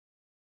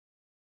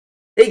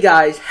Hey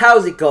guys,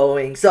 how's it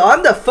going? So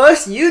I'm the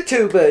first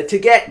YouTuber to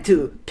get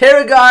to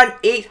Paragon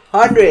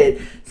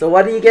 800. So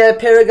what do you get at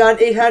Paragon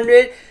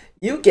 800?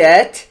 You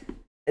get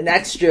an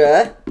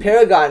extra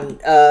Paragon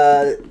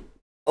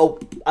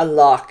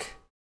unlock,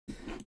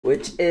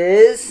 which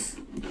is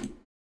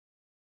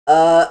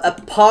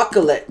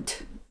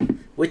Apocalypse,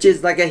 which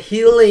is like a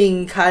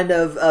healing kind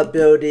of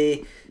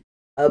ability.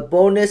 A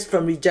bonus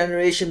from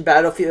regeneration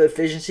battlefield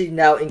efficiency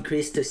now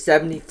increased to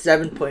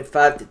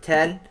 77.5 to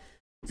 10.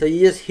 So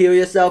you just heal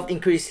yourself,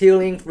 increase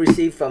healing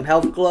received from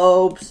health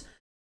globes.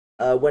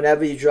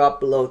 Whenever you drop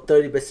below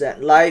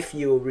 30% life,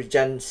 you will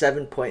regen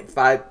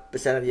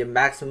 7.5% of your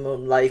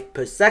maximum life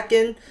per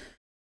second.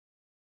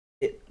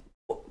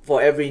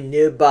 For every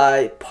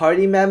nearby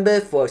party member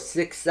for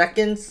 6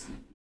 seconds.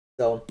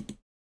 So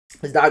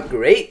it's not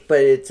great, but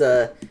it's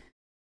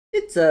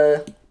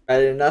better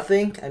than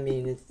nothing. I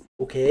mean, it's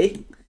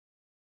okay.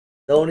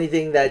 The only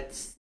thing that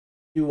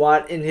you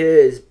want in here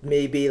is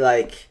maybe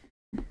like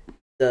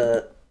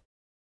the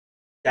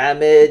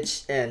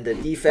damage and the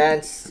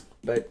defense,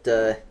 but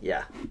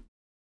yeah,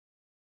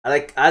 I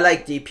like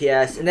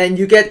DPS. And then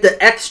you get the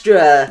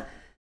extra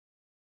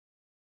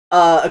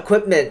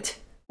equipment,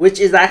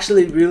 which is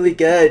actually really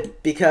good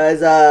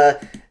because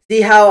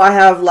see how I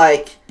have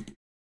like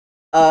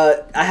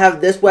I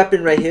have this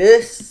weapon right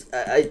here.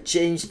 I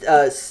changed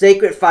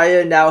Sacred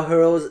Fire now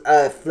hurls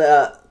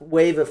a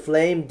wave of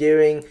flame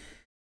during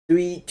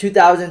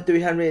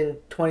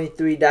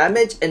 2,323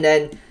 damage, and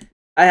then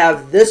I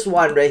have this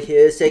one right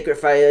here. Sacred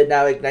Fire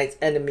now ignites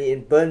enemy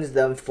and burns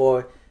them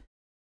for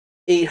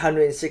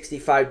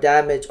 865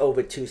 damage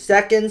over 2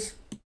 seconds.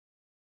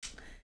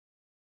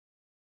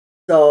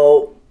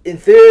 So in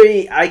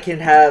theory, I can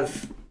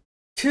have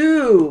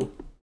 2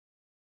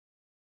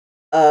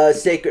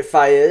 Sacred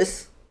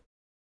Fires.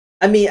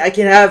 I mean, I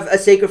can have a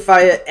Sacred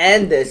Fire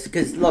and this,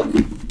 because look,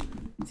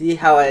 see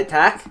how I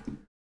attack?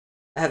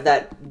 I have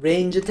that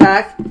range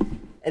attack,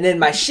 and then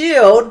my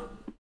shield,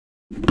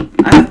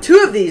 I have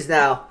 2 of these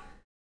now.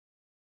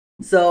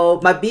 So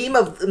my beam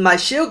of my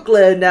shield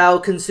glare now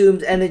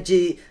consumes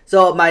energy.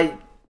 So my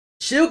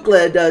shield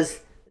glare does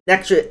an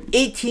extra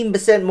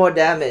 18% more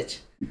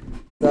damage.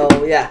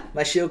 So yeah,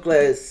 my shield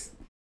glare is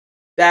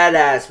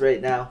badass right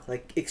now,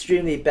 like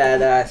extremely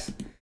badass.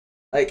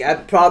 Like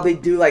I'd probably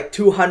do like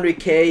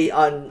 200k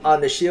on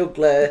the shield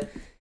glare,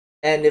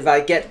 and if I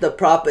get the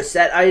proper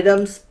set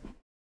items,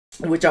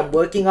 which I'm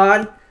working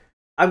on,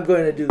 I'm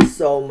going to do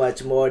so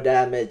much more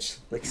damage,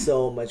 like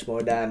so much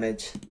more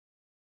damage.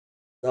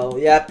 So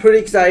yeah, pretty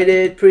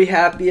excited, pretty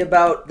happy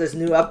about this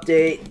new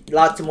update.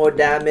 Lots of more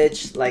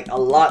damage, like a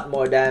lot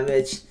more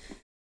damage.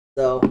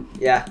 So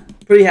yeah,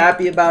 pretty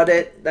happy about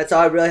it. That's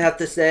all I really have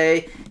to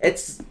say.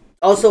 It's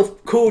also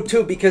cool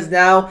too because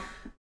now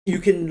you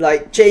can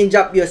like change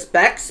up your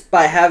specs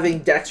by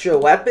having extra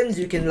weapons.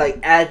 You can like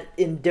add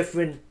in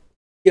different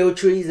skill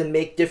trees and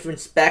make different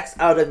specs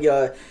out of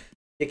your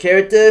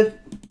character.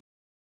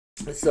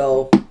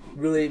 So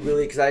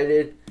really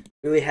excited,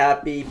 really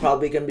happy.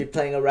 Probably gonna be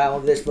playing around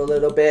with this for a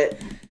little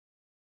bit.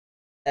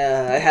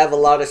 I have a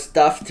lot of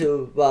stuff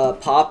to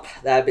pop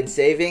that I've been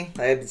saving.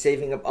 I've been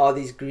saving up all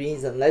these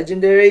greens and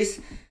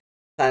legendaries,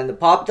 planning to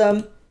pop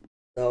them.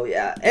 So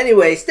yeah,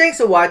 anyways, thanks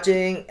for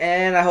watching,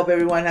 and I hope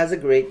everyone has a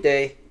great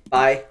day.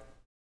 Bye.